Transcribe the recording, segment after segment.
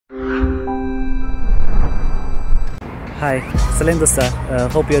Hi, Salim Dosta.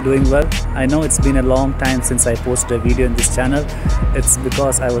 Hope you're doing well. I know it's been a long time since I posted a video in this channel. It's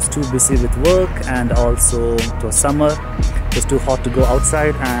because I was too busy with work and also it was summer. It was too hot to go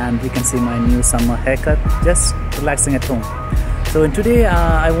outside, and you can see my new summer haircut. Just relaxing at home. So in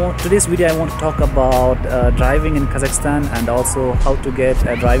today's video I want to talk about driving in Kazakhstan and also how to get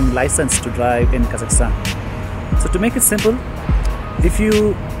a driving license to drive in Kazakhstan. So to make it simple, if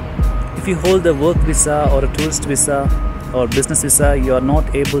you hold a work visa or a tourist visa or business visa, you are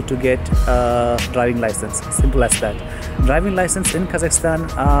not able to get a driving license. Simple as that. Driving license in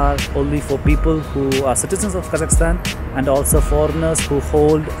Kazakhstan are only for people who are citizens of Kazakhstan and also foreigners who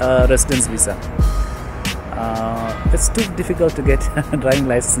hold a residence visa. It's too difficult to get a driving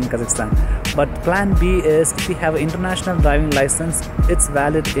license in Kazakhstan, but plan B is if you have an international driving license, it's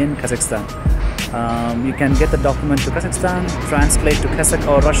valid in Kazakhstan. You can get the document to Kazakhstan, translate to Kazakh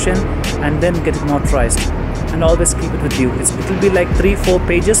or Russian, and then get it notarized, and always keep it with you. It will be like 3-4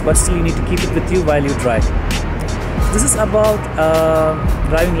 pages, but still you need to keep it with you while you drive. This is about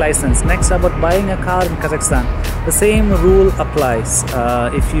driving license. Next, about buying a car in Kazakhstan. The same rule applies.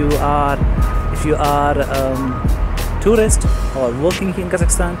 If you are tourist or working in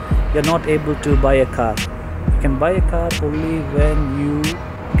Kazakhstan, you're not able to buy a car. You can buy a car only when you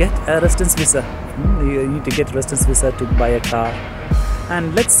get a residence visa. You need to get a residence visa to buy a car.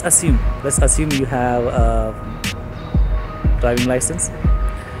 And let's assume you have a driving license.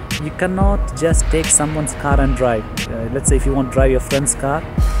 You cannot just take someone's car and drive. Let's say if you want to drive your friend's car,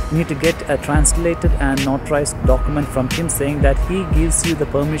 you need to get a translated and notarized document from him saying that he gives you the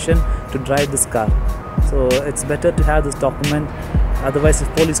permission to drive this car. So it's better to have this document. Otherwise, if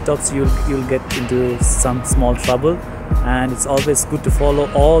police stops you, you'll get into some small trouble. And it's always good to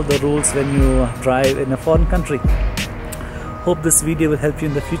follow all the rules when you drive in a foreign country. Hope this video will help you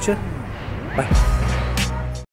in the future. Bye.